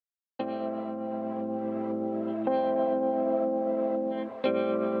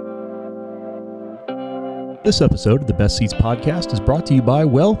This episode of the Best Seats podcast is brought to you by,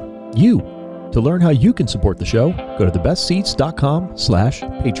 well, you. To learn how you can support the show, go to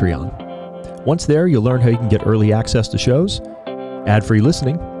thebestseats.com/Patreon. Once there, you'll learn how you can get early access to shows, ad-free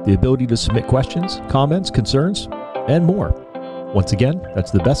listening, the ability to submit questions, comments, concerns, and more. Once again,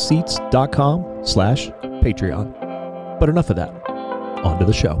 that's thebestseats.com/Patreon. But enough of that. On to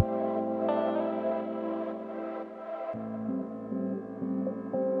the show.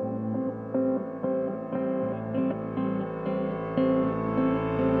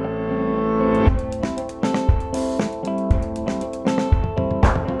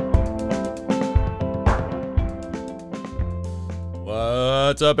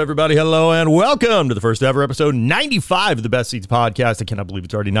 What's up, everybody? Hello, and welcome to the first ever episode 95 of the Best Seats podcast. I cannot believe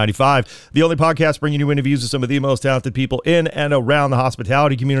it's already 95. The only podcast bringing you interviews with some of the most talented people in and around the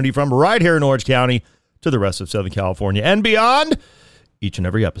hospitality community from right here in Orange County to the rest of Southern California and beyond each and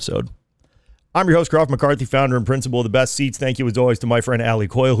every episode. I'm your host, Croft McCarthy, founder and principal of the Best Seats. Thank you, as always, to my friend Allie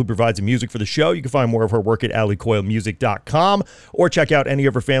Coyle, who provides the music for the show. You can find more of her work at alliecoylemusic.com or check out any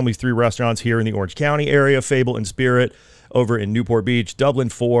of her family's 3 restaurants here in the Orange County area, Fable and Spirit, over in Newport Beach, Dublin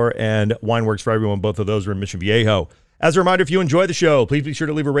 4, and Wineworks for Everyone. Both of those are in Mission Viejo. As a reminder, if you enjoy the show, please be sure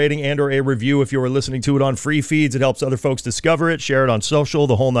to leave a rating and or a review if you are listening to it on free feeds. It helps other folks discover it, share it on social,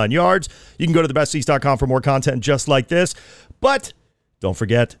 the whole 9 yards. You can go to thebestseats.com for more content just like this. But don't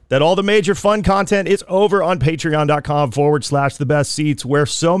forget that all the major fun content is over on patreon.com/thebestseats, where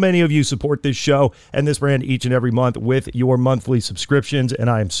so many of you support this show and this brand each and every month with your monthly subscriptions, and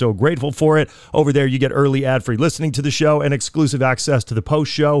I am so grateful for it. Over there, you get early ad-free listening to the show and exclusive access to the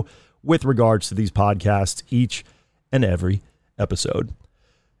post-show with regards to these podcasts each and every episode.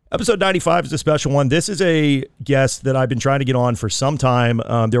 Episode 95 is a special one. This is a guest that I've been trying to get on for some time.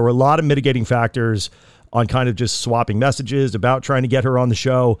 There were a lot of mitigating factors on kind of just swapping messages about trying to get her on the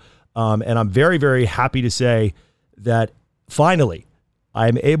show. And I'm very, very happy to say that finally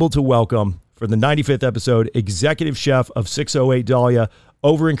I'm able to welcome, for the 95th episode, executive chef of 608 Dahlia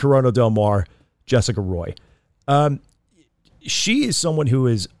over in Corona Del Mar, Jessica Roy. She is someone who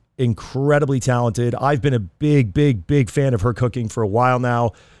is incredibly talented. I've been a big, big, big fan of her cooking for a while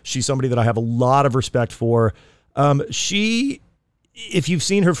now. She's somebody that I have a lot of respect for. If you've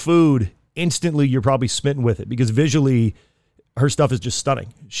seen her food, instantly you're probably smitten with it because visually her stuff is just stunning.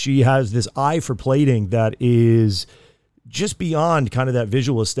 She has this eye for plating that is just beyond kind of that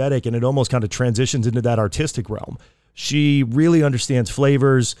visual aesthetic, and it almost kind of transitions into that artistic realm. She really understands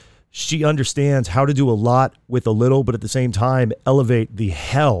flavors. She understands how to do a lot with a little, but at the same time elevate the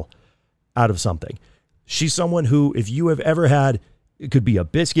hell out of something. She's someone who, if you have ever had, it could be a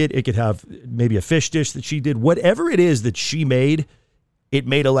biscuit, it could have maybe a fish dish that she did, whatever it is that she made, it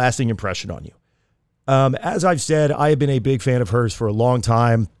made a lasting impression on you. As I've said, I have been a big fan of hers for a long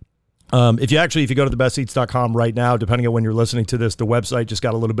time. If you go to thebestseats.com right now, depending on when you're listening to this, the website just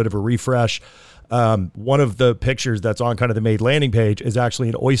got a little bit of a refresh. One of the pictures that's on kind of the main landing page is actually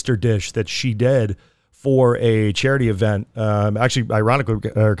an oyster dish that she did for a charity event. Actually, ironically,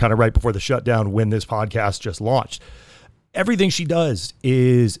 kind of right before the shutdown when this podcast just launched. Everything she does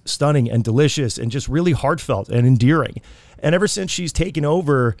is stunning and delicious and just really heartfelt and endearing. And ever since she's taken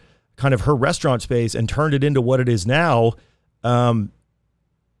over kind of her restaurant space and turned it into what it is now,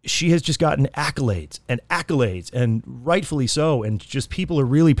 she has just gotten accolades, and rightfully so. And just people are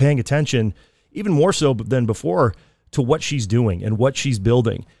really paying attention, even more so than before, to what she's doing and what she's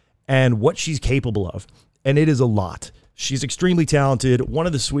building and what she's capable of. And it is a lot. She's extremely talented, one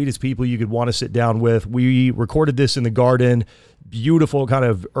of the sweetest people you could want to sit down with. We recorded this in the garden, beautiful kind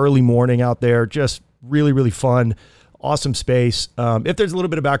of early morning out there, just really, really fun. Awesome space. If there's a little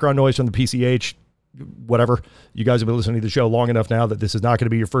bit of background noise from the PCH, whatever, you guys have been listening to the show long enough now that this is not going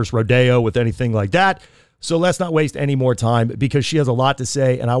to be your first rodeo with anything like that. So let's not waste any more time because she has a lot to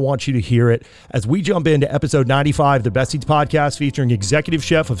say and I want you to hear it as we jump into episode 95 of the Best Seats podcast featuring executive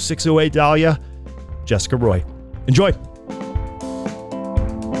chef of 608 Dahlia, Jessica Roy. Enjoy.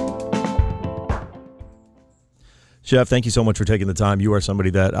 Chef, thank you so much for taking the time. You are somebody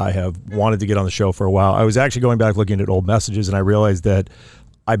that I have wanted to get on the show for a while. I was actually going back looking at old messages, and I realized that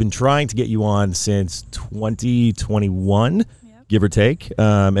I've been trying to get you on since 2021, give or take,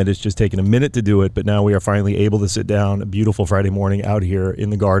 and it's just taken a minute to do it, but now we are finally able to sit down a beautiful Friday morning out here in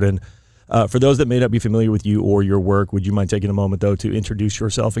the garden. For those that may not be familiar with you or your work, would you mind taking a moment, though, to introduce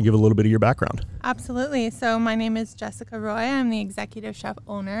yourself and give a little bit of your background? Absolutely. So my name is Jessica Roy. I'm the executive chef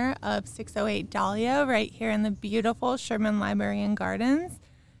owner of 608 Dahlia right here in the beautiful Sherman Library and Gardens,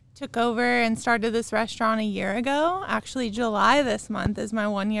 took over and started this restaurant a year ago. Actually, July this month is my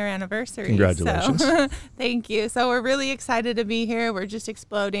 1-year anniversary. Congratulations. So, thank you. So we're really excited to be here. We're just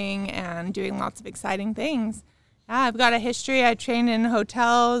exploding and doing lots of exciting things. Yeah, I've got a history. I trained in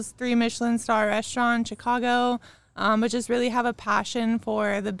hotels, 3 Michelin star restaurant in Chicago, but just really have a passion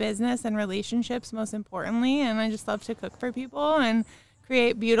for the business and relationships most importantly. And I just love to cook for people and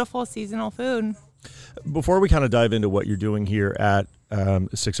create beautiful seasonal food. Before we kind of dive into what you're doing here at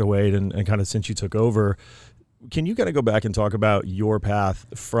 608 and kind of since you took over, can you kind of go back and talk about your path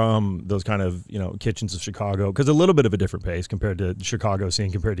from those kind of, kitchens of Chicago? Because a little bit of a different pace compared to Chicago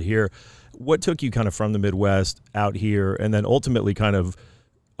scene compared to here. What took you kind of from the Midwest out here and then ultimately kind of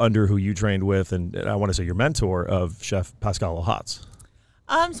under who you trained with and I want to say your mentor of Chef Pascal Ohatz?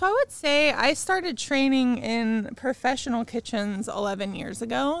 So I would say I started training in professional kitchens 11 years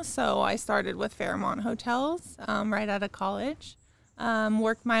ago. So I started with Fairmont Hotels right out of college.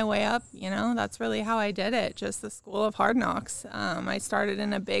 Worked my way up, that's really how I did it, just the school of hard knocks. I started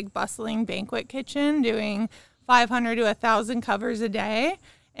in a big bustling banquet kitchen doing 500 to 1,000 covers a day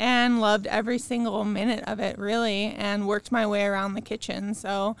and loved every single minute of it really and worked my way around the kitchen.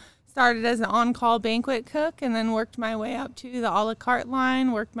 So started as an on-call banquet cook and then worked my way up to the a la carte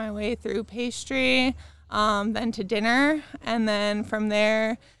line, worked my way through pastry, then to dinner. And then from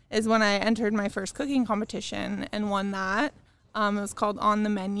there is when I entered my first cooking competition and won that. It was called On the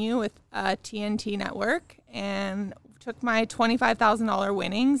Menu with TNT Network and took my $25,000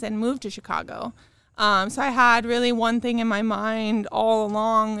 winnings and moved to Chicago. So I had really one thing in my mind all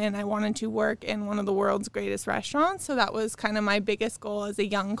along, and I wanted to work in one of the world's greatest restaurants. So that was kind of my biggest goal as a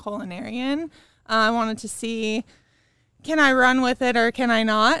young culinarian. I wanted to see, can I run with it or can I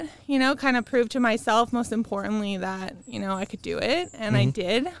not? Kind of prove to myself, most importantly, that, I could do it. And I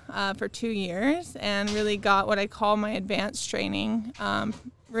did for 2 years and really got what I call my advanced training.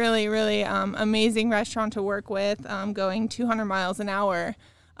 Really, really amazing restaurant to work with, going 200 miles an hour.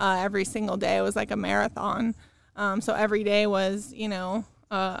 Every single day. It was like a marathon. So every day was,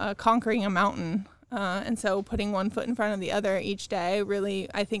 conquering a mountain. And so putting one foot in front of the other each day really,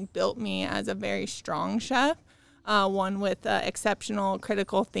 I think, built me as a very strong chef, one with exceptional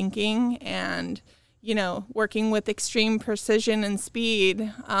critical thinking and, working with extreme precision and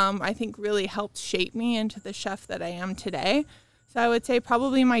speed, I think really helped shape me into the chef that I am today. So I would say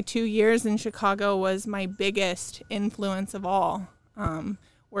probably my 2 years in Chicago was my biggest influence of all.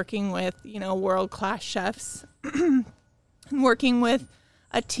 Working with, world-class chefs and working with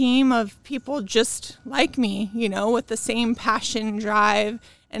a team of people just like me, with the same passion, drive,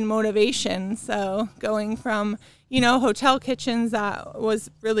 and motivation. So going from, hotel kitchens that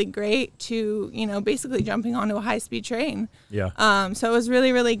was really great to, basically jumping onto a high-speed train. Yeah. So it was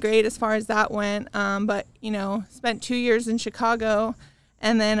really, really great as far as that went. But, spent 2 years in Chicago.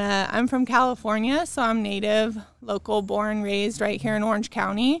 And then I'm from California, so I'm native, local, born, raised right here in Orange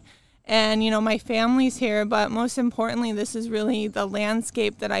County. And, my family's here, but most importantly, this is really the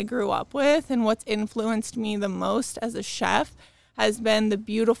landscape that I grew up with. And what's influenced me the most as a chef has been the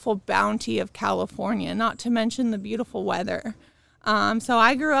beautiful bounty of California, not to mention the beautiful weather. So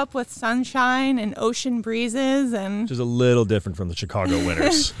I grew up with sunshine and ocean breezes, and which is a little different from the Chicago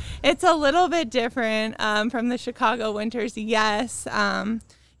winters. It's a little bit different from the Chicago winters, yes.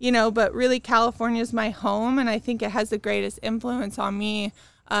 But really California is my home, and I think it has the greatest influence on me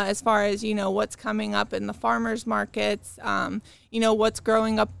as far as, what's coming up in the farmers markets, what's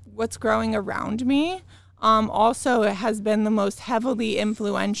growing around me. Also, it has been the most heavily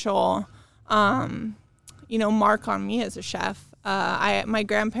influential, mark on me as a chef. My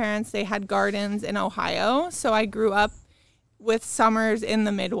grandparents, they had gardens in Ohio, so I grew up with summers in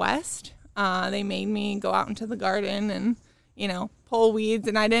the Midwest. They made me go out into the garden and, pull weeds,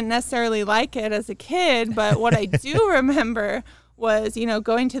 and I didn't necessarily like it as a kid, but what I do remember was,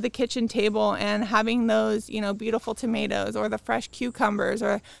 going to the kitchen table and having those, beautiful tomatoes or the fresh cucumbers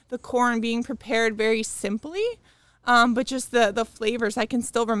or the corn being prepared very simply, but just the flavors, I can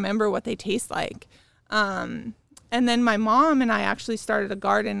still remember what they taste like. And then my mom and I actually started a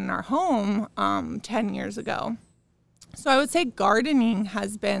garden in our home 10 years ago. So I would say gardening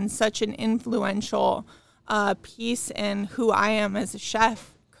has been such an influential piece in who I am as a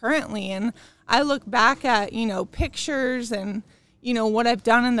chef currently. And I look back at, pictures and, what I've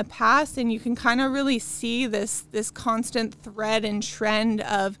done in the past, and you can kind of really see this constant thread and trend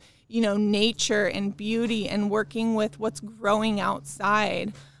of, nature and beauty and working with what's growing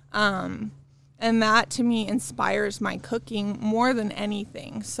outside. And that, to me, inspires my cooking more than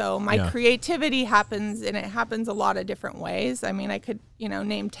anything. So my creativity happens, and it happens a lot of different ways. I mean, I could,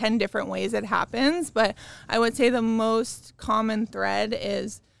 name 10 different ways it happens, but I would say the most common thread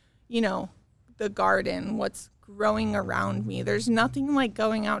is, the garden, what's growing around me. There's nothing like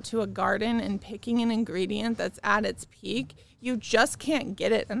going out to a garden and picking an ingredient that's at its peak. You just can't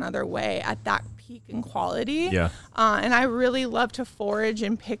get it another way at that peak in quality. Yeah. And I really love to forage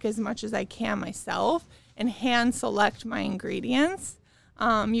and pick as much as I can myself and hand select my ingredients.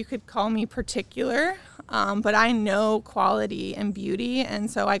 You could call me particular, but I know quality and beauty. And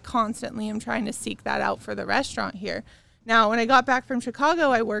so I constantly am trying to seek that out for the restaurant here. Now, when I got back from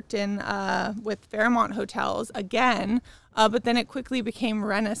Chicago, I worked with Fairmont Hotels again, but then it quickly became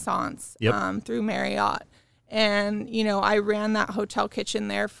Renaissance through Marriott. And, I ran that hotel kitchen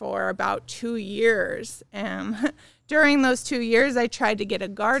there for about 2 years. And during those 2 years, I tried to get a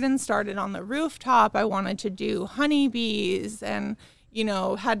garden started on the rooftop. I wanted to do honeybees and,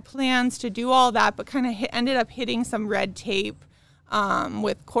 had plans to do all that, but kind of ended up hitting some red tape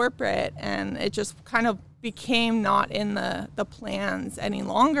with corporate. And it just kind of became not in the plans any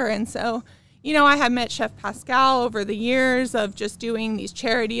longer. And so, I had met Chef Pascal over the years of just doing these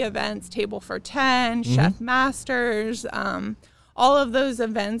charity events, Table for 10, Chef Masters. All of those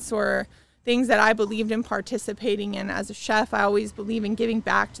events were things that I believed in participating in as a chef. I always believe in giving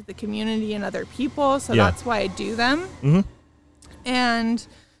back to the community and other people. So that's why I do them. And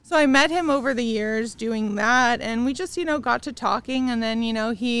so I met him over the years doing that. And we just, got to talking. And then,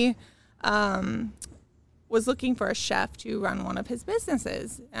 he was looking for a chef to run one of his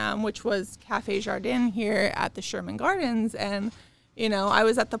businesses, which was Cafe Jardin here at the Sherman Gardens. And, I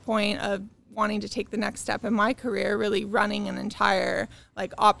was at the point of wanting to take the next step in my career, really running an entire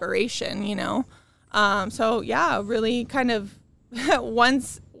operation, So yeah, really kind of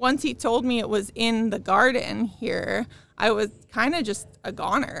once he told me it was in the garden here, I was kind of just a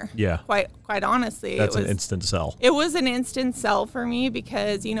goner. Yeah. Quite honestly. That's an instant sell. It was an instant sell for me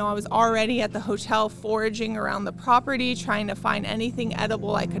because, I was already at the hotel foraging around the property, trying to find anything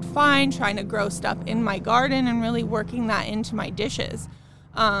edible I could find, trying to grow stuff in my garden and really working that into my dishes.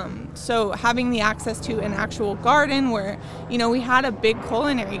 So having the access to an actual garden where, we had a big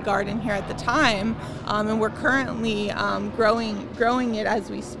culinary garden here at the time, and we're currently growing it as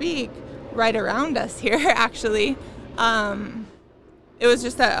we speak right around us here, actually. It was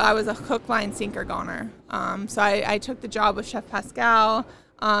just that I was a hook, line, sinker goner. So I took the job with Chef Pascal,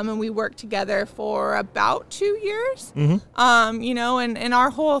 and we worked together for about 2 years. And our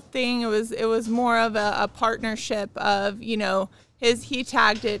whole thing, it was more of a partnership of, he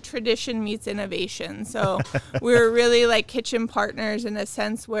tagged it tradition meets innovation. So we were really kitchen partners in a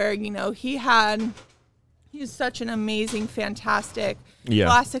sense where, he's such an amazing, fantastic,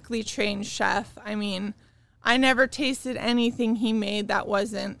 classically trained chef. I mean, I never tasted anything he made that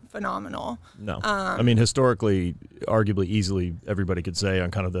wasn't phenomenal. No. Historically, arguably, easily, everybody could say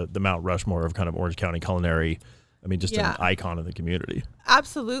on kind of the Mount Rushmore of kind of Orange County culinary, an icon of the community.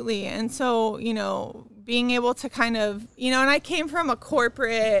 Absolutely. And so, being able to kind of, and I came from a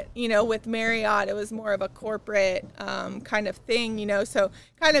corporate, with Marriott, it was more of a corporate kind of thing, so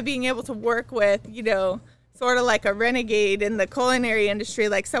kind of being able to work with, sort of like a renegade in the culinary industry,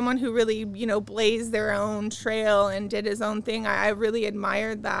 like someone who really, blazed their own trail and did his own thing. I really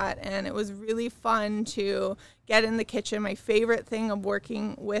admired that. And it was really fun to get in the kitchen. My favorite thing of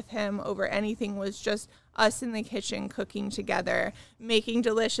working with him over anything was just us in the kitchen cooking together, making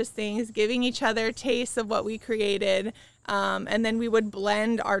delicious things, giving each other tastes of what we created. And then we would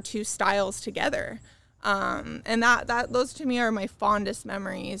blend our two styles together. And those to me are my fondest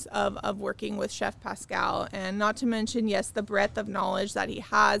memories of working with Chef Pascal, and not to mention, yes, the breadth of knowledge that he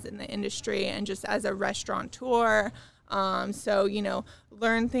has in the industry and just as a restaurateur. So,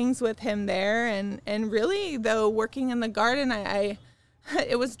 learn things with him there. And really, though, working in the garden,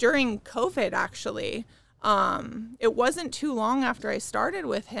 it was during COVID, actually. It wasn't too long after I started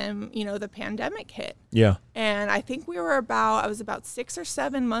with him, the pandemic hit. Yeah. And I think I was about 6 or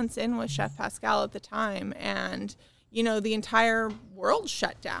 7 months in with Chef Pascal at the time. And, the entire world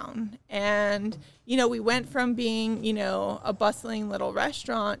shut down. And, we went from being, a bustling little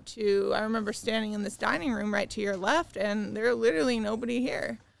restaurant to, I remember standing in this dining room right to your left, and there literally nobody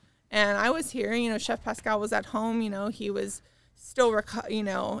here. And I was here, Chef Pascal was at home, he was still,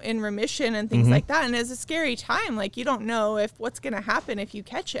 in remission and things like that. And it's a scary time. You don't know what's going to happen if you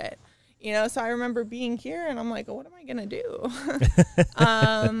catch it, So I remember being here and I'm like, oh, what am I going to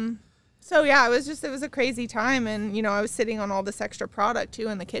do? So yeah, it was a crazy time. And, I was sitting on all this extra product too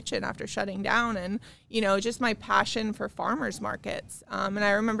in the kitchen after shutting down, and, just my passion for farmers markets. And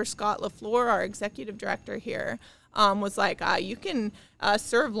I remember Scott LaFleur, our executive director here, was like, you can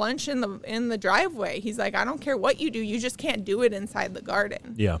serve lunch in the driveway. He's like, I don't care what you do, you just can't do it inside the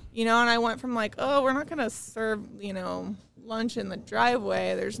garden. Yeah. And I went from we're not going to serve, lunch in the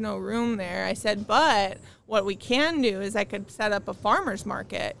driveway. There's no room there. I said, but what we can do is I could set up a farmer's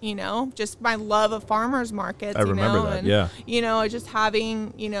market, just my love of farmer's markets. I remember that, and, yeah. Just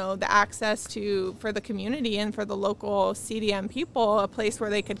having, the access for the community and for the local CDM people, a place where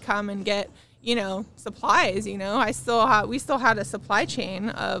they could come and get, supplies. We still had a supply chain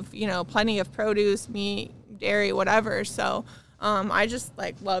of, plenty of produce, meat, dairy, whatever. So I just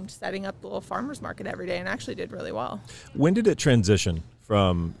loved setting up the little farmer's market every day and actually did really well. When did it transition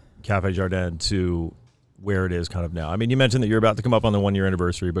from Cafe Jardin to where it is kind of now? I mean, you mentioned that you're about to come up on the 1-year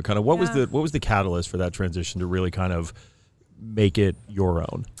anniversary, but kind of what was the catalyst for that transition to really kind of make it your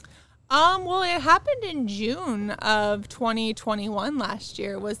own? Well, it happened in June of 2021 last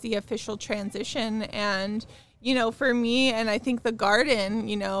year was the official transition. And, for me, and I think the garden,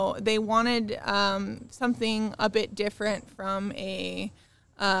 they wanted something a bit different from a,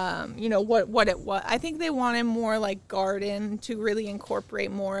 what it was. I think they wanted more like garden to really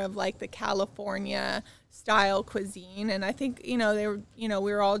incorporate more of like the California style cuisine. And I think, they were, we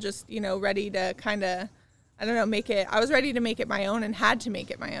were all just, ready to kind of, I don't know, make it. I was ready to make it my own and had to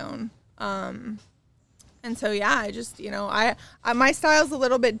make it my own. And so, yeah, I just, I my style's a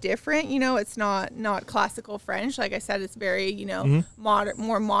little bit different. It's not classical French. Like I said, it's very, modern,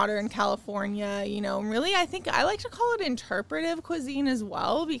 more modern California, really, I think I like to call it interpretive cuisine as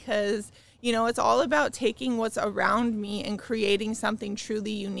well, because, it's all about taking what's around me and creating something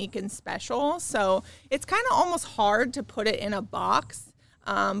truly unique and special. So it's kind of almost hard to put it in a box.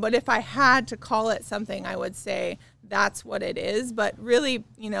 But if I had to call it something, I would say that's what it is. But really,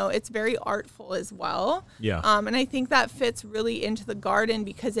 it's very artful as well. Yeah. And I think that fits really into the garden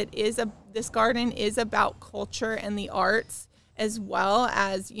because this garden is about culture and the arts as well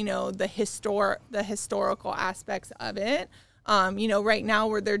as, the historical aspects of it. Right now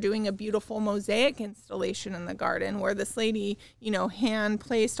where they're doing a beautiful mosaic installation in the garden where this lady, hand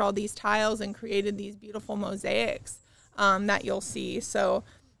placed all these tiles and created these beautiful mosaics. That you'll see. So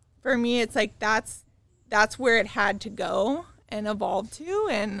for me, it's like that's where it had to go and evolve to,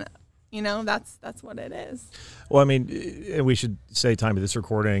 and that's what it is. Well, I mean, and we should say time of this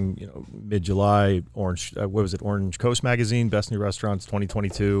recording, mid-July, Orange Coast Magazine, Best New Restaurants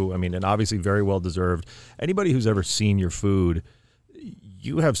 2022. I mean, and obviously very well deserved. Anybody who's ever seen your food,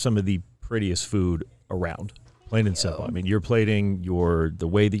 you have some of the prettiest food around. Plain and simple. I mean, your plating, the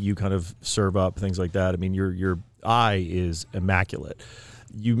way that you kind of serve up things like that. I mean, your eye is immaculate.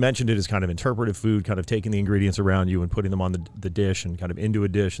 You mentioned it as kind of interpretive food, kind of taking the ingredients around you and putting them on the dish and kind of into a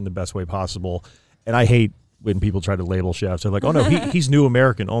dish in the best way possible. And I hate when people try to label chefs. They're like, oh no, he's new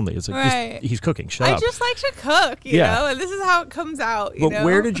American only. It's like, right. He's cooking. Shut up. I just like to cook, you know, and this is how it comes out. But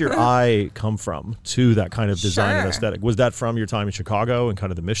where did your eye come from to that kind of design and aesthetic? Was that from your time in Chicago and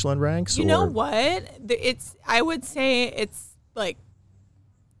kind of the Michelin ranks? You know what? I would say it's like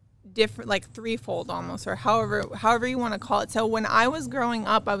different, like threefold almost, or however you want to call it. So when I was growing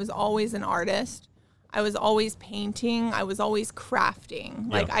up, I was always an artist. I was always painting. I was always crafting.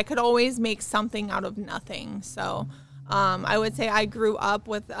 Like I could always make something out of nothing. So I would say I grew up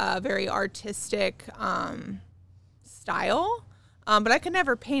with a very artistic style, but I could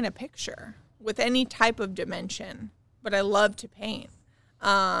never paint a picture with any type of dimension. But I love to paint.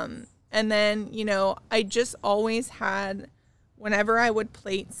 And then, I just always had, whenever I would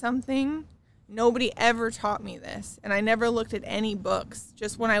plate something, nobody ever taught me this, and I never looked at any books.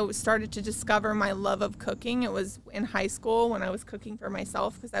 Just when I started to discover my love of cooking, it was in high school when I was cooking for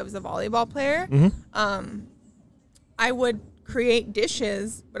myself because I was a volleyball player. Mm-hmm. I would create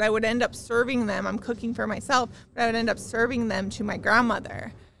dishes, but I would end up serving them. I'm cooking for myself, but I would end up serving them to my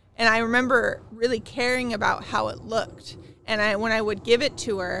grandmother. And I remember really caring about how it looked. And when I would give it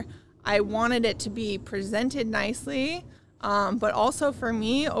to her, I wanted it to be presented nicely. But also for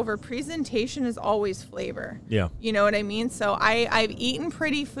me, over presentation is always flavor. Yeah. You know what I mean? So I've eaten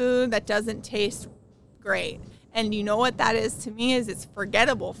pretty food that doesn't taste great. And you know what that is to me is it's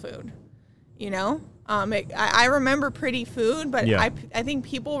forgettable food. I remember pretty food, but I think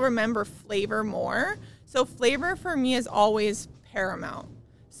people remember flavor more. So flavor for me is always paramount.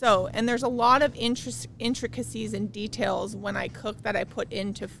 So, and there's a lot of intricacies and details when I cook that I put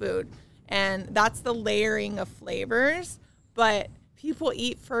into food. And that's the layering of flavors. But people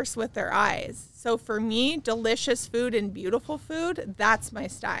eat first with their eyes. So for me, delicious food and beautiful food, that's my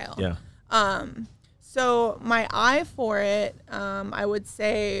style. Yeah. So my eye for it, I would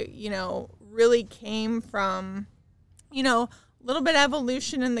say, really came from, a little bit of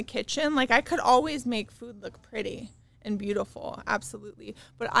evolution in the kitchen. Like I could always make food look pretty and beautiful. Absolutely.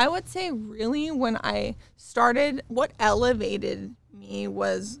 But I would say really when I started, what elevated me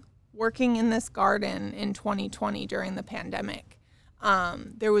was working in this garden in 2020 during the pandemic.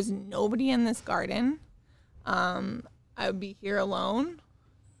 There was nobody in this garden. I would be here alone,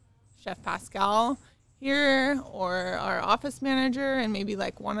 Chef Pascal here, or our office manager, and maybe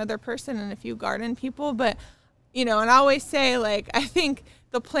like one other person and a few garden people. But, and I always say, like, I think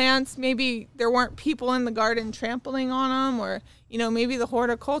the plants, maybe there weren't people in the garden trampling on them, or, maybe the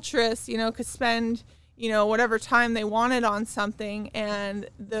horticulturists, could spend, whatever time they wanted on something. And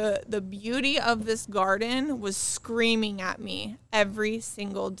the beauty of this garden was screaming at me every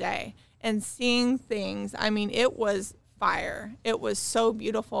single day, and seeing things. I mean, it was fire. It was so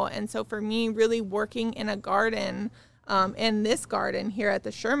beautiful. And so for me, really working in a garden, in this garden here at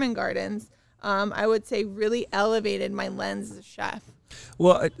the Sherman Gardens, I would say really elevated my lens as a chef.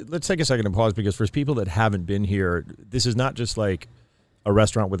 Well, let's take a second and pause, because for people that haven't been here, this is not just like a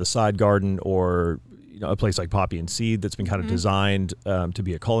restaurant with a side garden, or a place like Poppy and Seed that's been kind of designed to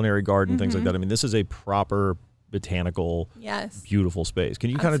be a culinary garden, things like that. I mean, this is a proper botanical, beautiful space. Can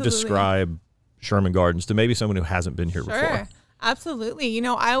you kind of describe Sherman Gardens to maybe someone who hasn't been here before? Absolutely.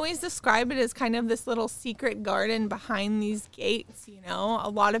 I always describe it as kind of this little secret garden behind these gates. A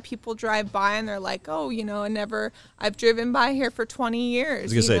lot of people drive by and they're like, oh, I've driven by here for 20 years. I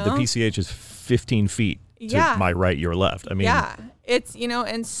was going to say, the PCH is 15 feet to my right, your left. I mean, it's,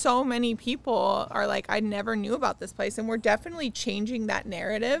 and so many people are like, I never knew about this place. And we're definitely changing that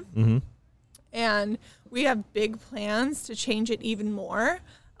narrative. And we have big plans to change it even more.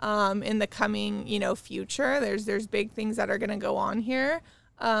 In the coming, future. There's big things that are going to go on here.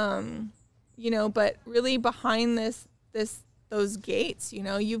 But really behind those gates,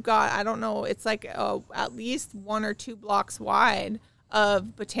 you've got, I don't know, it's like at least 1 or 2 blocks wide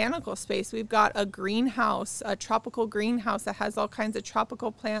of botanical space. We've got a greenhouse, a tropical greenhouse that has all kinds of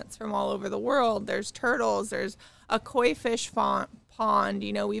tropical plants from all over the world. There's turtles, there's a koi fish pond.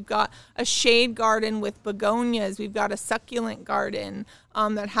 We've got a shade garden with begonias. We've got a succulent garden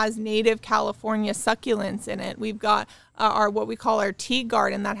that has native California succulents in it. We've got our what we call our tea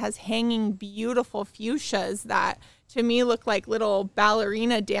garden that has hanging beautiful fuchsias that to me look like little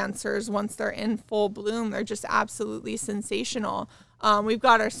ballerina dancers once they're in full bloom. They're just absolutely sensational. We've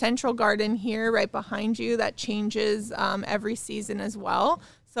got our central garden here right behind you that changes every season as well.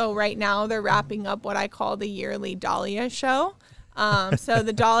 So right now they're wrapping up what I call the yearly Dahlia show. So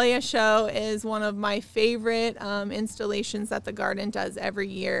the Dahlia show is one of my favorite installations that the garden does every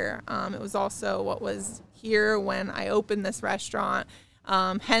year. It was also what was here when I opened this restaurant.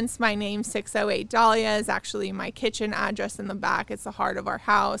 Hence my name, 608 Dahlia, is actually my kitchen address in the back. It's the heart of our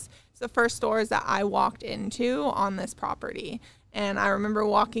house. It's the first doors that I walked into on this property. And I remember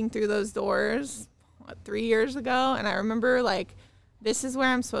walking through those doors, 3 years ago. And I remember like, this is where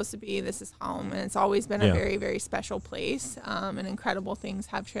I'm supposed to be. This is home. And it's always been a very, very special place. And incredible things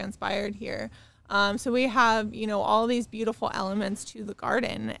have transpired here. So we have, all these beautiful elements to the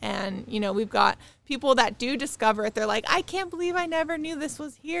garden. And, we've got people that do discover it. They're like, I can't believe I never knew this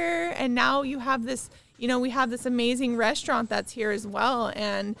was here. And now you have this, we have this amazing restaurant that's here as well.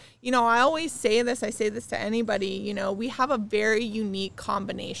 And, I always say this, I say this to anybody, we have a very unique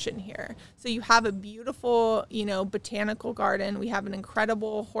combination here. So you have a beautiful, botanical garden. We have an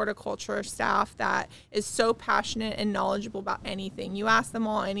incredible horticulture staff that is so passionate and knowledgeable about anything. You ask them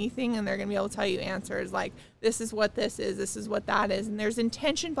all anything and they're going to be able to tell you answers like, this is what this is what that is. And there's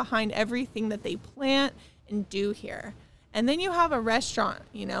intention behind everything that they plant and do here. And then you have a restaurant,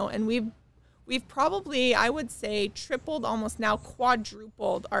 and we've probably, I would say, tripled, almost now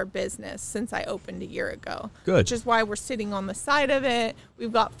quadrupled our business since I opened a year ago. Good. Which is why we're sitting on the side of it.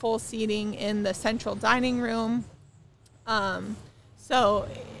 We've got full seating in the central dining room. And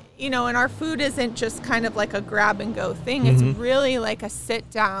our food isn't just kind of like a grab and go thing. It's really like a sit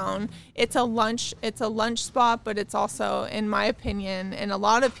down. It's a lunch spot, but it's also, in my opinion, and a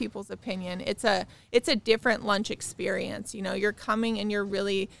lot of people's opinion, it's a different lunch experience. You're coming and you're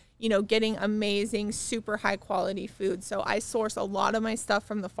really, getting amazing, super high quality food. So I source a lot of my stuff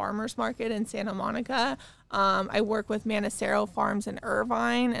from the farmers market in Santa Monica. I work with Manicero Farms in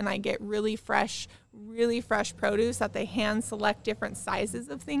Irvine, and I get really fresh produce that they hand select different sizes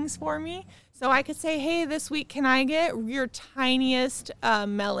of things for me. So I could say, hey, this week, can I get your tiniest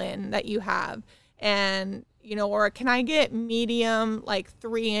melon that you have? And, or can I get medium, like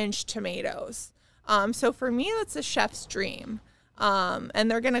 3-inch tomatoes? So for me, that's a chef's dream. And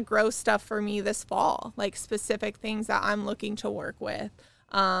they're going to grow stuff for me this fall, like specific things that I'm looking to work with.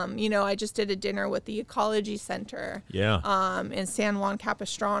 I just did a dinner with the Ecology Center in San Juan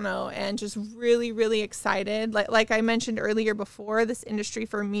Capistrano, and just really, really excited. Like I mentioned earlier before, this industry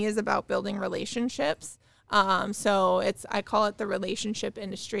for me is about building relationships. So I call it the relationship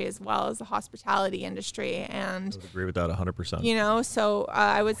industry as well as the hospitality industry. And I would agree with that 100%. you know, so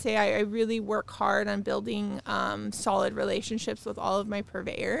I would say I really work hard on building solid relationships with all of my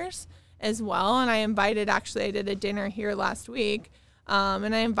purveyors as well. And I did a dinner here last week,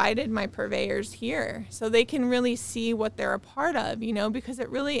 and I invited my purveyors here so they can really see what they're a part of, you know, because it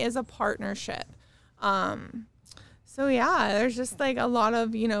really is a partnership. So yeah, there's just like a lot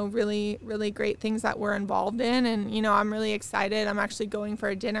of, you know, really, really great things that we're involved in. And, you know, I'm really excited. I'm actually going for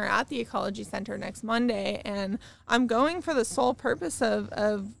a dinner at the Ecology Center next Monday. And I'm going for the sole purpose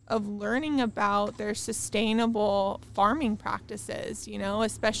of learning about their sustainable farming practices, you know,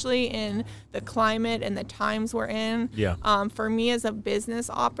 especially in the climate and the times we're in. Yeah. For me as a business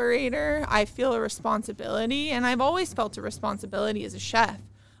operator, I feel a responsibility, and I've always felt a responsibility as a chef.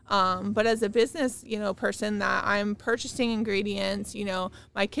 But as a business, you know, person that I'm purchasing ingredients, you know,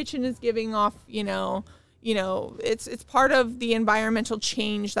 my kitchen is giving off, you know, it's part of the environmental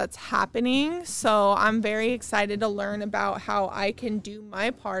change that's happening. So I'm very excited to learn about how I can do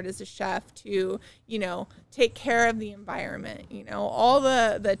my part as a chef to, you know, take care of the environment. You know, all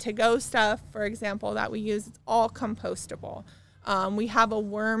the to-go stuff, for example, that we use, it's all compostable. We have a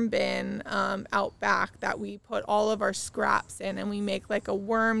worm bin out back that we put all of our scraps in, and we make like a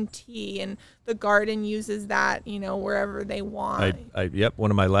worm tea, and the garden uses that, you know, wherever they want. Yep. One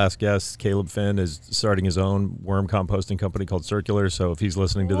of my last guests, Caleb Finn, is starting his own worm composting company called Circular. So if he's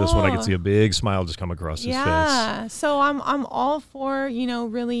listening to this one, I can see a big smile just come across his face. Yeah. So I'm all for, you know,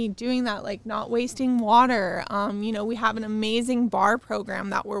 really doing that, like not wasting water. You know, we have an amazing bar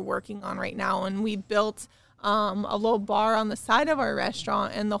program that we're working on right now, and we built a little bar on the side of our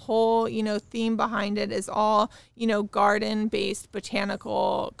restaurant, and the whole, you know, theme behind it is all, you know, garden-based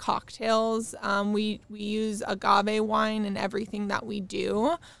botanical cocktails. We use agave wine in everything that we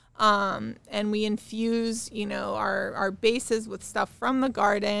do. And we infuse, you know, our bases with stuff from the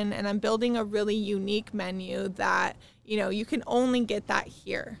garden, and I'm building a really unique menu that, you know, you can only get that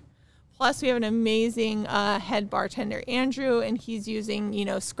here. Plus, we have an amazing head bartender, Andrew, and he's using, you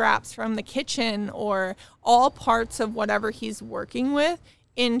know, scraps from the kitchen or all parts of whatever he's working with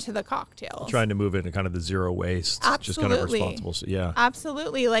into the cocktails. Trying to move into kind of the zero waste, Absolutely. just kind of responsible. So, yeah.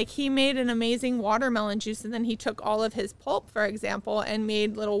 Absolutely. Like he made an amazing watermelon juice, and then he took all of his pulp, for example, and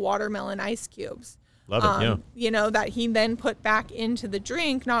made little watermelon ice cubes. Love it, yeah. You know, that he then put back into the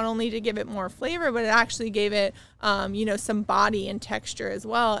drink, not only to give it more flavor, but it actually gave it, you know, some body and texture as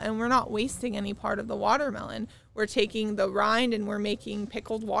well. And we're not wasting any part of the watermelon. We're taking the rind and we're making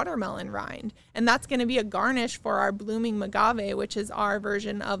pickled watermelon rind. And that's going to be a garnish for our blooming agave, which is our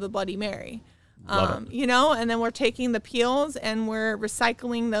version of the Bloody Mary. You know, and then we're taking the peels and we're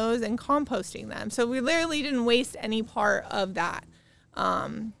recycling those and composting them. So we literally didn't waste any part of that.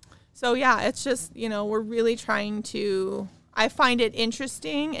 So yeah, it's just, you know, we're really trying to, I find it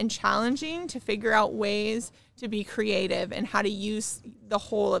interesting and challenging to figure out ways to be creative and how to use the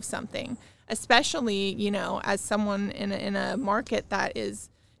whole of something, especially, you know, as someone in a market that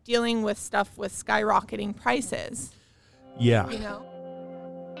is dealing with stuff with skyrocketing prices. Yeah. You know?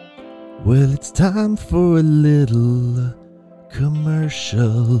 Well, it's time for a little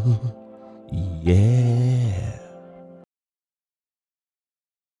commercial. Yeah.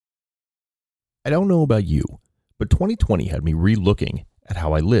 I don't know about you, but 2020 had me re-looking at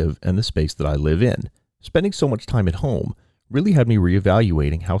how I live and the space that I live in. Spending so much time at home really had me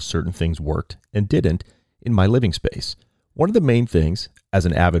reevaluating how certain things worked and didn't in my living space. One of the main things, as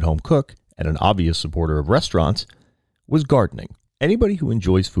an avid home cook and an obvious supporter of restaurants, was gardening. Anybody who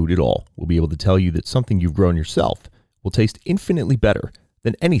enjoys food at all will be able to tell you that something you've grown yourself will taste infinitely better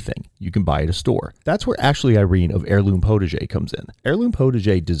than anything you can buy at a store. That's where Ashley Irene of Heirloom Potager comes in. Heirloom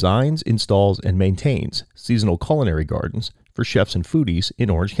Potager designs, installs, and maintains seasonal culinary gardens for chefs and foodies in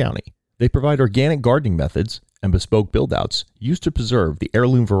Orange County. They provide organic gardening methods and bespoke build-outs used to preserve the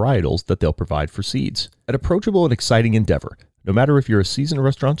heirloom varietals that they'll provide for seeds. An approachable and exciting endeavor, no matter if you're a seasoned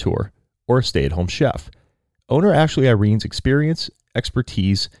restaurateur or a stay-at-home chef. Owner Ashley Irene's experience,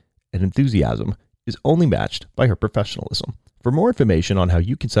 expertise, and enthusiasm is only matched by her professionalism. For more information on how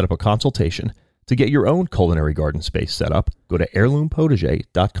you can set up a consultation to get your own culinary garden space set up, go to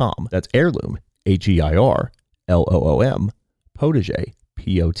heirloompotager.com. That's heirloom, Heirloom, potager,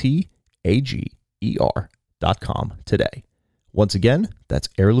 Potager.com today. Once again, that's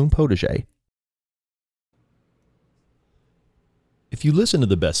Heirloom Potager. If you listen to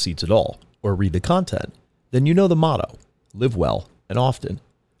The Best Seats at all, or read the content, then you know the motto, live well and often.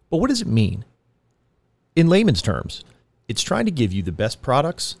 But what does it mean? In layman's terms, it's trying to give you the best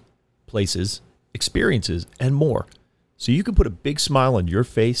products, places, experiences, and more, so you can put a big smile on your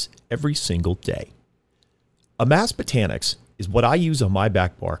face every single day. Amass Botanics is what I use on my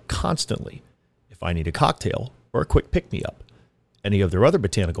back bar constantly if I need a cocktail or a quick pick-me-up. Any of their other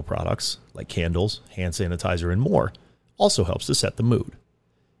botanical products, like candles, hand sanitizer, and more, also helps to set the mood.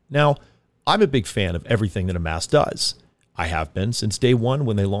 Now, I'm a big fan of everything that Amass does. I have been since day one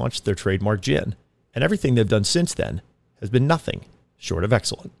when they launched their trademark gin, and everything they've done since then has been nothing short of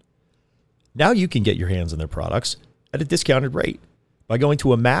excellent. Now you can get your hands on their products at a discounted rate by going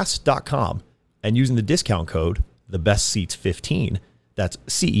to amass.com and using the discount code TheBestSeats15, that's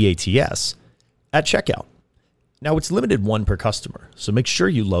CEATS, at checkout. Now it's limited one per customer, so make sure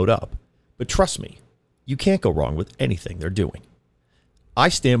you load up. But trust me, you can't go wrong with anything they're doing. I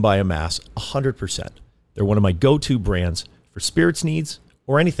stand by Amass 100%. They're one of my go-to brands for spirits needs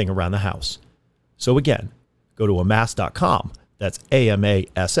or anything around the house. So again, go to amass.com, that's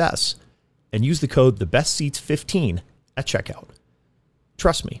AMASS, and use the code TheBestSeats15 at checkout.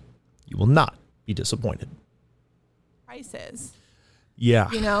 Trust me, you will not be disappointed. Prices.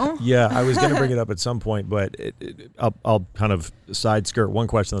 Yeah. You know? Yeah, I was going to bring it up at some point, but I'll kind of side skirt one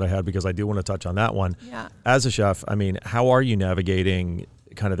question that I had because I do want to touch on that one. Yeah. As a chef, I mean, how are you navigating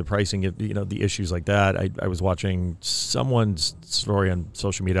kind of the pricing of, the issues like that? I was watching someone's story on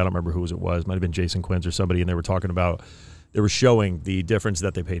social media. I don't remember whose it was. Might have been Jason Quinn's or somebody, and they were talking about, they were showing the difference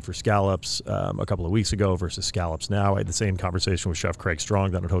that they paid for scallops a couple of weeks ago versus scallops now. I had the same conversation with Chef Craig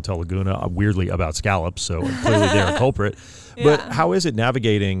Strong down at Hotel Laguna, weirdly about scallops, so clearly they're a culprit. Yeah. But how is it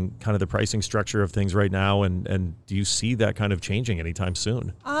navigating kind of the pricing structure of things right now, and do you see that kind of changing anytime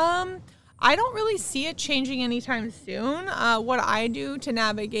soon? I don't really see it changing anytime soon. What I do to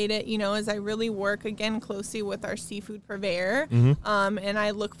navigate it, is I really work, again, closely with our seafood purveyor. Mm-hmm. And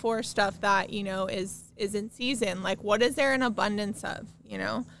I look for stuff that, is in season. Like, what is there an abundance of,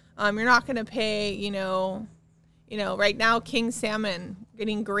 You're not going to pay, right now, king salmon,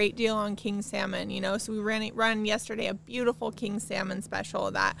 getting great deal on king salmon, So we run yesterday a beautiful king salmon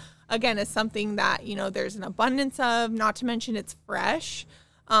special that, again, is something that, there's an abundance of, not to mention it's fresh.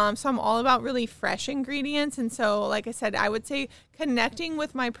 So I'm all about really fresh ingredients. And so, like I said, I would say connecting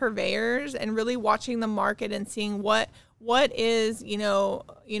with my purveyors and really watching the market and seeing what is,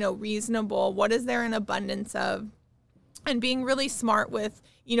 reasonable, what is there an abundance of, and being really smart with,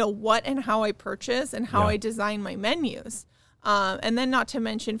 what and how I purchase and how I design my menus. And then not to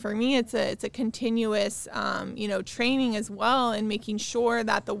mention for me, it's a continuous, training as well, and making sure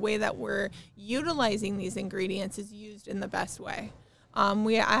that the way that we're utilizing these ingredients is used in the best way. I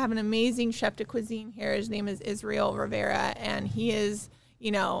have an amazing chef de cuisine here. His name is Israel Rivera, and he is,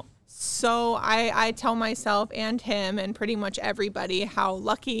 so I tell myself and him and pretty much everybody how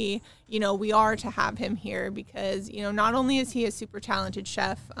lucky, we are to have him here because, not only is he a super talented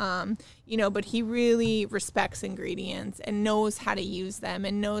chef, but he really respects ingredients and knows how to use them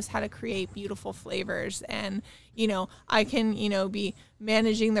and knows how to create beautiful flavors. And, I can, be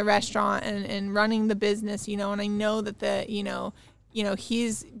managing the restaurant and running the business, and I know that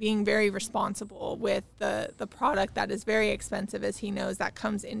he's being very responsible with the product that is very expensive, as he knows, that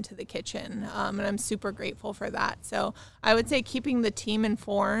comes into the kitchen. And I'm super grateful for that. So I would say keeping the team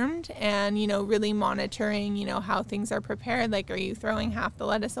informed and, really monitoring, how things are prepared. Like, are you throwing half the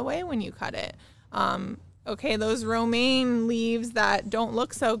lettuce away when you cut it? Okay, those romaine leaves that don't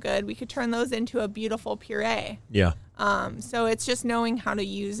look so good, we could turn those into a beautiful puree. Yeah. So it's just knowing how to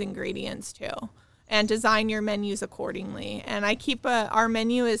use ingredients too. And design your menus accordingly. And I keep our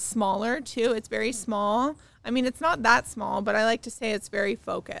menu is smaller too. It's very small. I mean, it's not that small, but I like to say it's very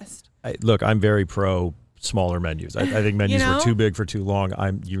focused. Look, I'm very pro smaller menus. I think menus were too big for too long.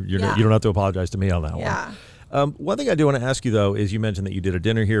 You don't have to apologize to me on that one. One thing I do want to ask you though is you mentioned that you did a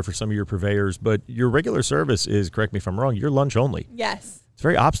dinner here for some of your purveyors, but your regular service is, correct me if I'm wrong, you're lunch only. Yes. It's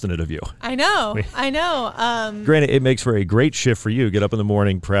very obstinate of you. I know. Granted, it makes for a great shift for you. Get up in the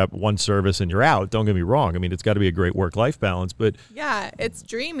morning, prep one service, and you're out. Don't get me wrong. I mean, it's got to be a great work-life balance. But yeah, it's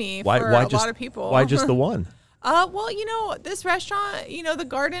dreamy for a lot of people. Why just the one? Well, this restaurant, the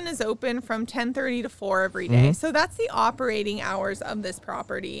garden is open from 10:30 to 4 every day. Mm-hmm. So that's the operating hours of this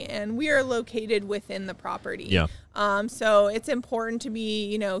property, and we are located within the property. Yeah. So it's important to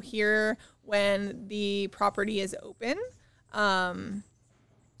be, here when the property is open.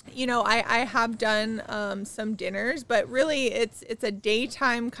 I have done some dinners, but really it's a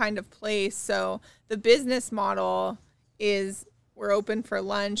daytime kind of place. So the business model is we're open for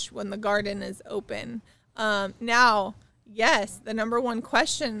lunch when the garden is open. Now, yes, the number one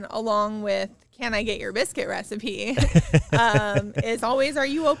question along with can I get your biscuit recipe is always, are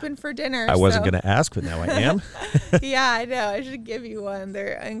you open for dinner? I wasn't going to ask, but now I am. Yeah, I know. I should give you one.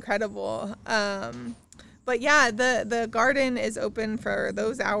 They're incredible. But But yeah, the garden is open for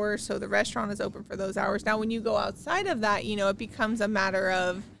those hours, so the restaurant is open for those hours. Now, when you go outside of that, it becomes a matter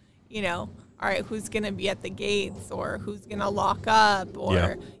of, all right, who's going to be at the gates, or who's going to lock up,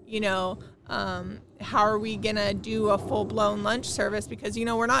 or, how are we going to do a full-blown lunch service? Because,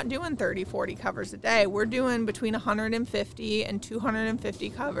 we're not doing 30, 40 covers a day. We're doing between 150 and 250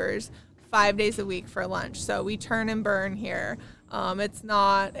 covers 5 days a week for lunch. So we turn and burn here. It's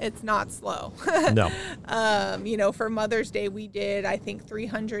not slow. No. For Mother's Day, we did, I think,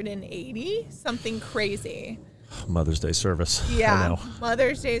 380, something crazy. Mother's Day service. Yeah. I know.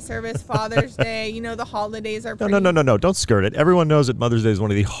 Mother's Day service, Father's Day, the holidays are pretty... No. Don't skirt it. Everyone knows that Mother's Day is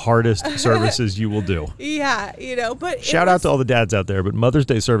one of the hardest services you will do. Yeah, but... Shout out to all the dads out there, but Mother's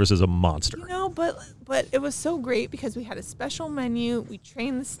Day service is a monster. But it was so great because we had a special menu. We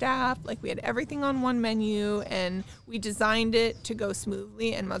trained the staff. We had everything on one menu, and we designed it to go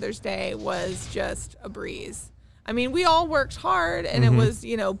smoothly, and Mother's Day was just a breeze. I mean, we all worked hard, and it was,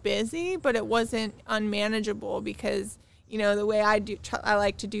 busy, but it wasn't unmanageable because, the way I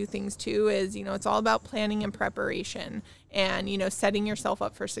like to do things too is, it's all about planning and preparation and, setting yourself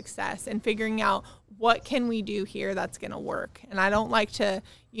up for success and figuring out what can we do here that's going to work. And I don't like to,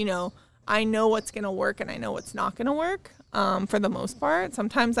 I know what's going to work and I know what's not going to work for the most part.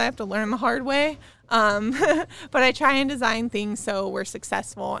 Sometimes I have to learn the hard way. But I try and design things so we're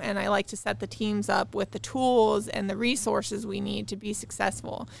successful, and I like to set the teams up with the tools and the resources we need to be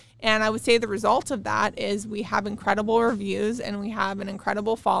successful. And I would say the result of that is we have incredible reviews and we have an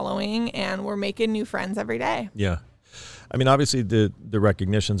incredible following, and we're making new friends every day. Yeah. I mean, obviously the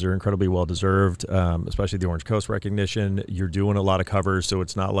recognitions are incredibly well deserved, especially the Orange Coast recognition. You're doing a lot of covers, so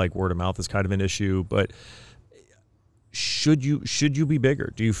it's not like word of mouth is kind of an issue, but should you be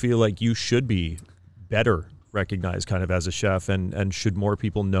bigger? Do you feel like you should be better recognized kind of as a chef, and should more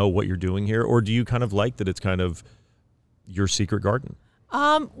people know what you're doing here? Or do you kind of like that it's kind of your secret garden?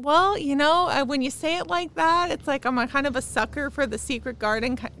 Well, when you say it like that, it's like I'm a kind of a sucker for the secret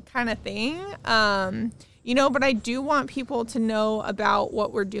garden kind of thing. But I do want people to know about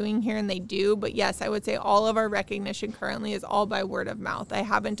what we're doing here, and they do. But yes, I would say all of our recognition currently is all by word of mouth. I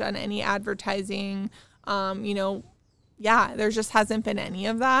haven't done any advertising, there just hasn't been any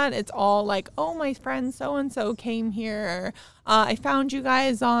of that. It's all like, oh, my friend so-and-so came here. I found you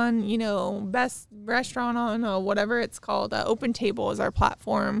guys on, best restaurant on whatever it's called. Open Table is our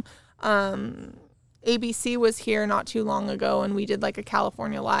platform. ABC was here not too long ago, and we did a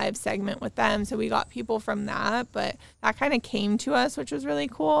California Live segment with them. So we got people from that, but that kind of came to us, which was really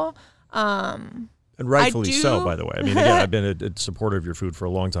cool. And rightfully so, by the way. I mean, again, I've been a supporter of your food for a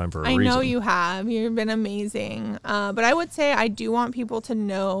long time for a reason. I know you have. You've been amazing. But I would say I do want people to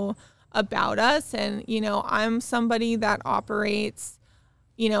know about us. And, I'm somebody that operates,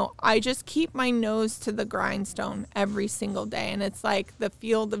 I just keep my nose to the grindstone every single day. And it's like the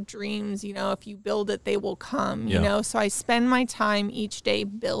field of dreams, if you build it, they will come, So I spend my time each day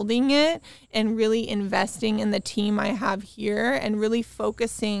building it and really investing in the team I have here and really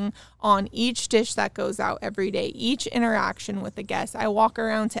focusing on each dish that goes out every day, each interaction with the guests. I walk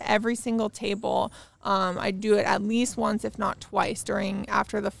around to every single table. I do it at least once, if not twice,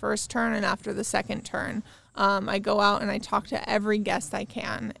 after the first turn and after the second turn. I go out and I talk to every guest I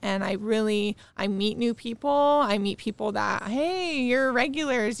can, and I meet new people. I meet people that, hey, you're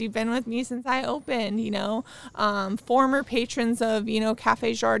regulars. You've been with me since I opened, former patrons of,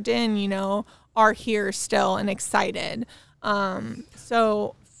 Cafe Jardin, are here still and excited.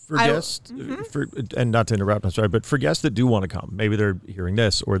 For guests, and not to interrupt, I'm sorry, but for guests that do want to come, maybe they're hearing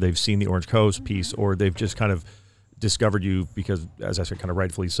this, or they've seen the Orange Coast piece, or they've just kind of discovered you because, as I said, kind of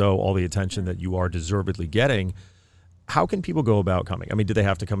rightfully so, all the attention that you are deservedly getting. How can people go about coming? I mean, do they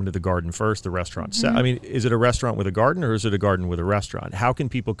have to come into the garden first, the restaurant? I mean, is it a restaurant with a garden, or is it a garden with a restaurant? How can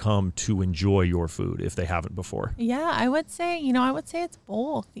people come to enjoy your food if they haven't before? Yeah, I would say it's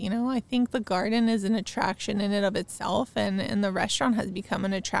both. I think the garden is an attraction in and of itself, and the restaurant has become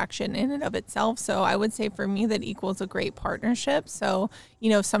an attraction in and of itself. So I would say for me that equals a great partnership. So,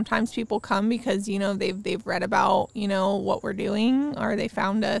 sometimes people come because, they've read about, what we're doing, or they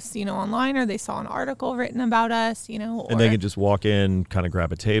found us, online, or they saw an article written about us, And they can just walk in, kind of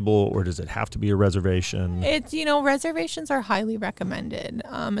grab a table, or does it have to be a reservation? It's, reservations are highly recommended,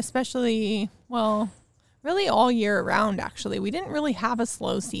 especially, really all year around, actually. We didn't really have a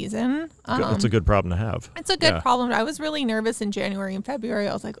slow season. It's a good problem to have. It's a good problem. I was really nervous in January and February.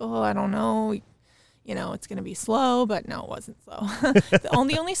 I was like, oh, I don't know. It's going to be slow, but no, it wasn't slow. The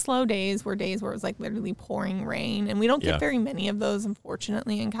only slow days were days where it was literally pouring rain, and we don't get very many of those,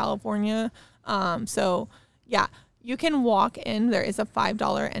 unfortunately, in California. You can walk in. There is a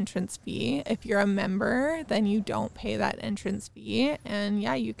 $5 entrance fee. If you're a member, then you don't pay that entrance fee. And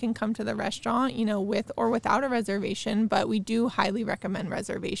yeah, you can come to the restaurant, with or without a reservation, but we do highly recommend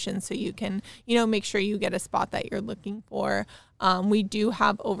reservations so you can, make sure you get a spot that you're looking for. We do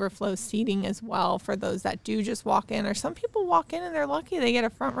have overflow seating as well for those that do just walk in, or some people walk in and they're lucky they get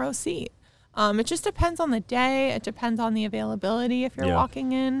a front row seat. It just depends on the day. It depends on the availability if you're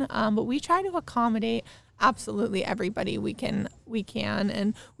walking in. But we try to accommodate absolutely everybody we can.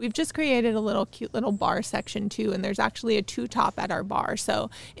 And we've just created a cute little bar section too. And there's actually a 2-top at our bar. So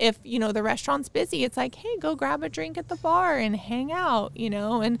if, the restaurant's busy, it's like, hey, go grab a drink at the bar and hang out,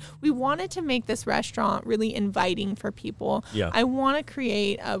 and we wanted to make this restaurant really inviting for people. Yeah. I want to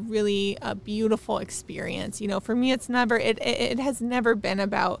create a beautiful experience. For me, it has never been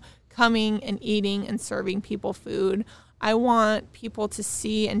about coming and eating and serving people food. I want people to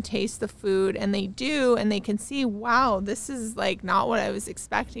see and taste the food, and they do, and they can see, wow, this is like not what I was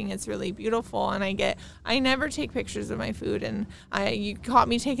expecting. It's really beautiful. And I never take pictures of my food, and you caught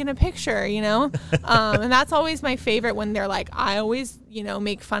me taking a picture, and that's always my favorite when they're like, I always,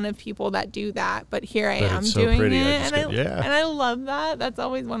 make fun of people that do that, but here I am doing it. And I love that. That's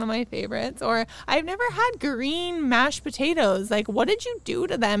always one of my favorites. Or I've never had green mashed potatoes. Like, what did you do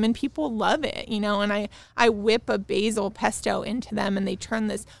to them? And people love it, and I whip a basil pesto into them and they turn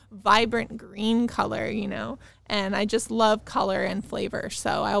this vibrant green color, and I just love color and flavor.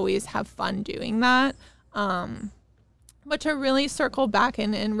 So I always have fun doing that. But to really circle back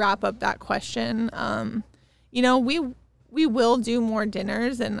and wrap up that question, we will do more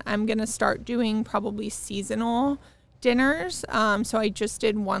dinners, and I'm going to start doing probably seasonal dinners. So I just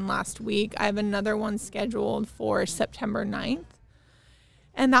did one last week. I have another one scheduled for September 9th.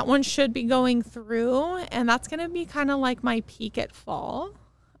 And that one should be going through, and that's going to be kind of like my peak at fall,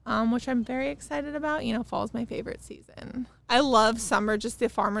 which I'm very excited about. Fall is my favorite season. I love summer. Just the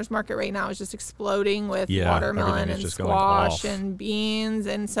farmer's market right now is just exploding with watermelon and squash and beans.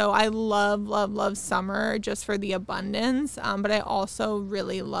 And so I love, love, love summer just for the abundance. But I also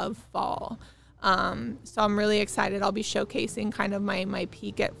really love fall. So I'm really excited. I'll be showcasing kind of my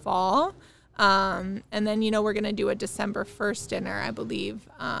peak at fall. And then, we're going to do a December 1st dinner, I believe.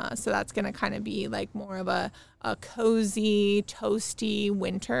 So that's going to kind of be like more of a cozy, toasty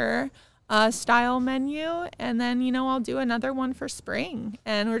winter style menu. And then, I'll do another one for spring.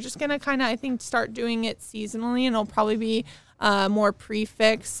 And we're just going to kind of, I think, start doing it seasonally. And it'll probably be more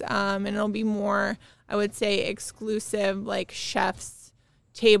prefix. And it'll be more, I would say, exclusive, like chef's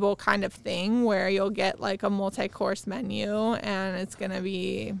table kind of thing, where you'll get like a multi-course menu, and it's going to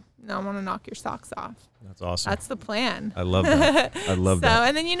be... I want to knock your socks off. That's awesome. That's the plan. I love that. I love that.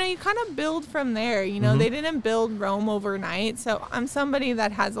 And then, you kind of build from there. They didn't build Rome overnight. So I'm somebody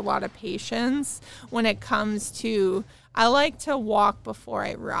that has a lot of patience when it comes to, I like to walk before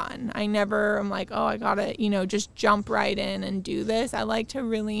I run. I'm like, oh, I got to, just jump right in and do this. I like to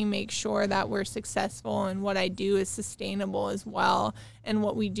really make sure that we're successful and what I do is sustainable as well. And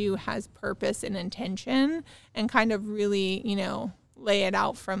what we do has purpose and intention, and kind of really, lay it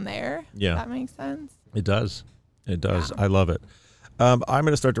out from there. Yeah. Does that make sense? It does. It does. Yeah. I love it. I'm going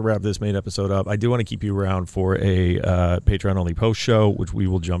to start to wrap this main episode up. I do want to keep you around for a Patreon-only post show, which we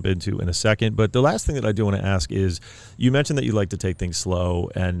will jump into in a second. But the last thing that I do want to ask is, you mentioned that you like to take things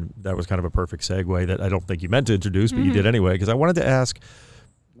slow, and that was kind of a perfect segue that I don't think you meant to introduce, but you did anyway, because I wanted to ask,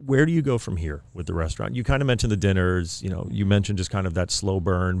 where do you go from here with the restaurant? You kind of mentioned the dinners, you mentioned just kind of that slow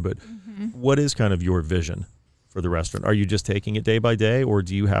burn, but what is kind of your vision for the restaurant? Are you just taking it day by day, or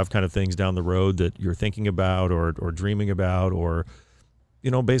do you have kind of things down the road that you're thinking about or dreaming about, or,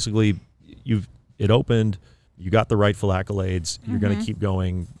 basically it opened, you got the rightful accolades, you're going to keep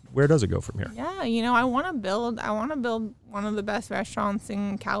going. Where does it go from here? Yeah. I want to build one of the best restaurants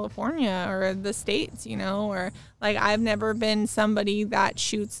in California or the States, or like, I've never been somebody that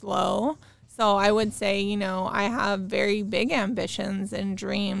shoots low. So I would say, I have very big ambitions and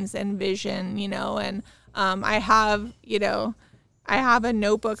dreams and vision, and I have a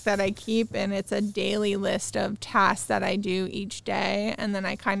notebook that I keep, and it's a daily list of tasks that I do each day. And then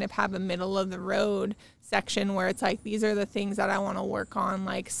I kind of have a middle of the road section where it's like, these are the things that I want to work on,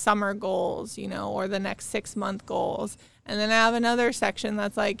 like summer goals, or the next 6-month goals. And then I have another section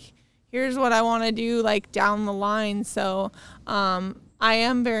that's like, here's what I want to do like down the line. So I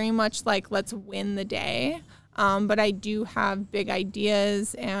am very much like, let's win the day. But I do have big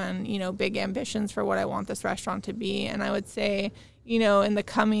ideas and, big ambitions for what I want this restaurant to be. And I would say, in the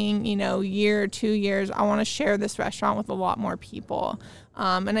coming, year or 2 years, I want to share this restaurant with a lot more people.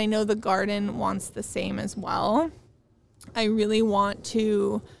 And I know the garden wants the same as well. I really want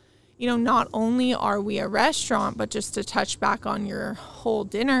to, not only are we a restaurant, but just to touch back on your whole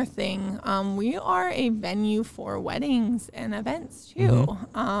dinner thing, we are a venue for weddings and events too.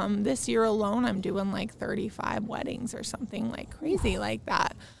 This year alone, I'm doing like 35 weddings or something like crazy like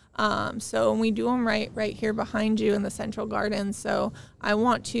that. So we do them right here behind you in the Central Garden. So I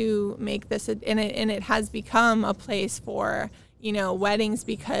want to make this, and it has become a place for, weddings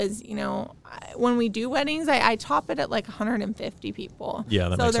because, when we do weddings, I top it at like 150 people. Yeah,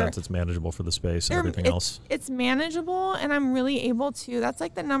 that makes sense. It's manageable for the space and everything else. It's manageable, and I'm really able to, that's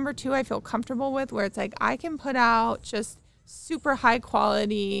like the number 2 I feel comfortable with, where it's like I can put out just super high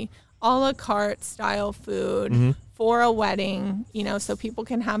quality, a la carte style food for a wedding, so people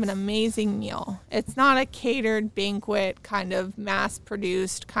can have an amazing meal. It's not a catered banquet kind of mass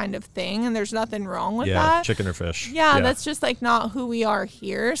produced kind of thing. And there's nothing wrong with that. Yeah, chicken or fish. Yeah, that's just like not who we are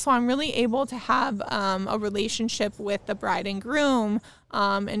here. So I'm really able to have a relationship with the bride and groom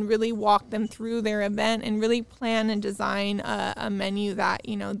and really walk them through their event and really plan and design a menu that,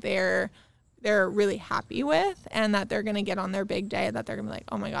 they're really happy with, and that they're going to get on their big day, that they're going to be like,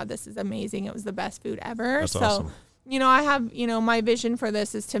 oh my God, this is amazing. It was the best food ever. That's awesome. I have, my vision for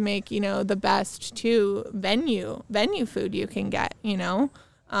this is to make, the best venue food you can get,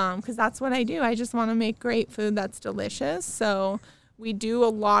 because that's what I do. I just want to make great food that's delicious. So we do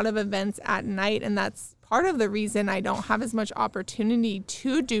a lot of events at night, and that's part of the reason I don't have as much opportunity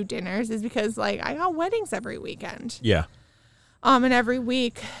to do dinners is because I got weddings every weekend. Yeah. And every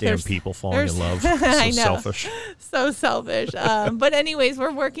week, damn people falling in love. So selfish. So selfish. But anyways,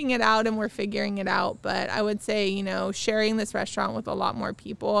 we're working it out and we're figuring it out. But I would say, sharing this restaurant with a lot more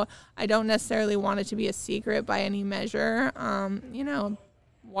people. I don't necessarily want it to be a secret by any measure.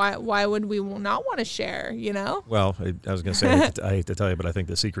 Why would we not want to share, Well, I was going to say, I hate to tell you, but I think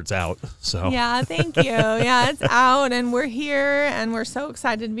the secret's out. So yeah, thank you. Yeah, it's out, and we're here, and we're so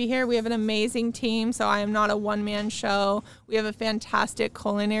excited to be here. We have an amazing team, so I am not a one-man show. We have a fantastic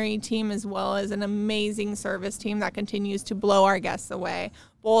culinary team as well as an amazing service team that continues to blow our guests away,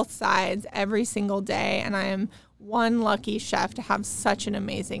 both sides, every single day, and I am one lucky chef to have such an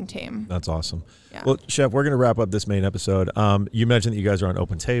amazing team. That's awesome. Yeah. Well, Chef, we're going to wrap up this main episode. You mentioned that you guys are on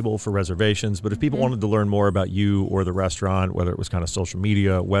Open Table for reservations, but if people wanted to learn more about you or the restaurant, whether it was kind of social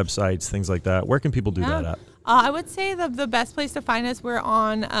media, websites, things like that, where can people do that at? I would say the best place to find us, we're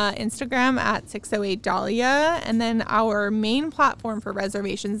on Instagram at 608 Dahlia, and then our main platform for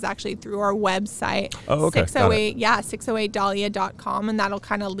reservations is actually through our website. Oh, okay. 608dahlia.com, and that'll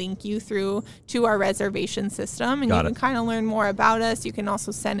kind of link you through to our reservation system, and you can kind of learn more about us. You can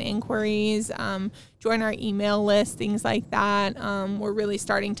also send inquiries, join our email list, things like that. We're really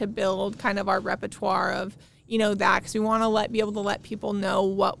starting to build kind of our repertoire of that, because we want to be able to let people know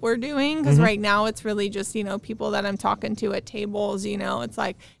what we're doing, because right now it's really just people that I'm talking to at tables, it's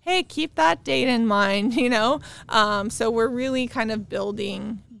like, hey, keep that date in mind, so we're really kind of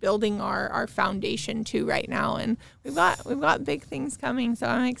building our foundation too right now, and we've got big things coming, so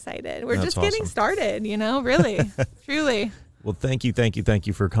I'm excited. We're just getting started, really. Truly. Well, thank you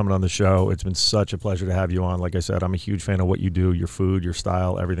for coming on the show. It's been such a pleasure to have you on. Like I said, I'm a huge fan of what you do, your food, your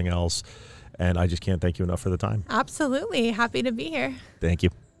style, everything else. And I just can't thank you enough for the time. Absolutely. Happy to be here. Thank you.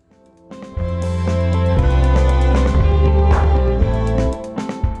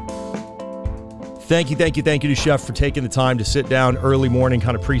 Thank you to Chef for taking the time to sit down early morning,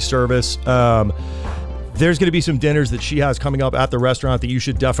 kind of pre-service. There's going to be some dinners that she has coming up at the restaurant that you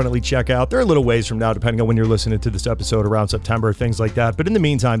should definitely check out. They're a little ways from now, depending on when you're listening to this episode, around September, things like that. But in the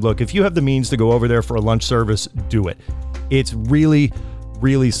meantime, look, if you have the means to go over there for a lunch service, do it. It's really,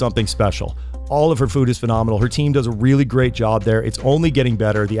 really something special. All of her food is phenomenal. Her team does a really great job there. It's only getting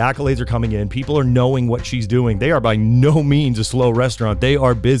better. The accolades are coming in. People are knowing what she's doing. They are by no means a slow restaurant. They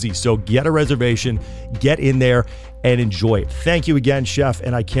are busy. So get a reservation, get in there, and enjoy it. Thank you again, Chef,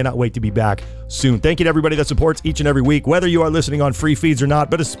 and I cannot wait to be back soon. Thank you to everybody that supports each and every week, whether you are listening on free feeds or not,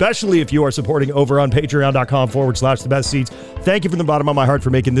 but especially if you are supporting over on patreon.com/thebestseats. Thank you from the bottom of my heart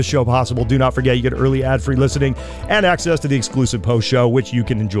for making this show possible. Do not forget, you get early ad-free listening and access to the exclusive post show, which you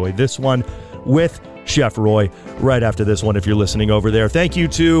can enjoy this one with Chef Roy right after this one if you're listening over there. Thank you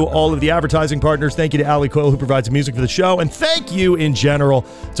to all of the advertising partners. Thank you to Ali Coyle, who provides the music for the show. And thank you in general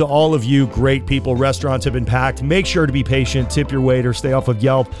to all of you great people. Restaurants have been packed. Make sure to be patient. Tip your waiter. Stay off of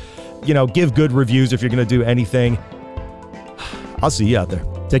Yelp. Give good reviews if you're going to do anything. I'll see you out there.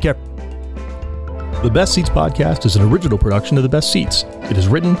 Take care. The Best Seats podcast is an original production of The Best Seats. It is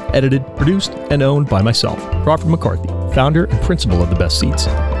written, edited, produced, and owned by myself, Crawford McCarthy, founder and principal of The Best Seats.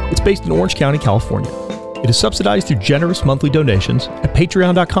 It's based in Orange County, California. It is subsidized through generous monthly donations at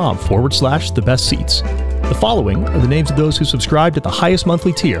patreon.com/thebestseats. The following are the names of those who subscribed at the highest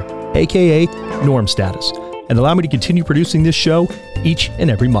monthly tier aka Norm Status, and allow me to continue producing this show each and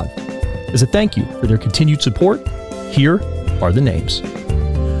every month. As a thank you for their continued support, here are the names.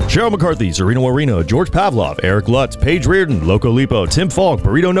 Cheryl McCarthy, Sereno Arena, George Pavlov, Eric Lutz, Paige Reardon, Loco Lipo, Tim Falk,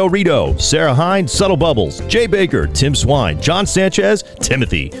 Burrito No Rito, Sarah Hines, Subtle Bubbles, Jay Baker, Tim Swine, John Sanchez,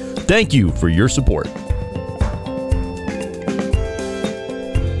 Timothy. Thank you for your support.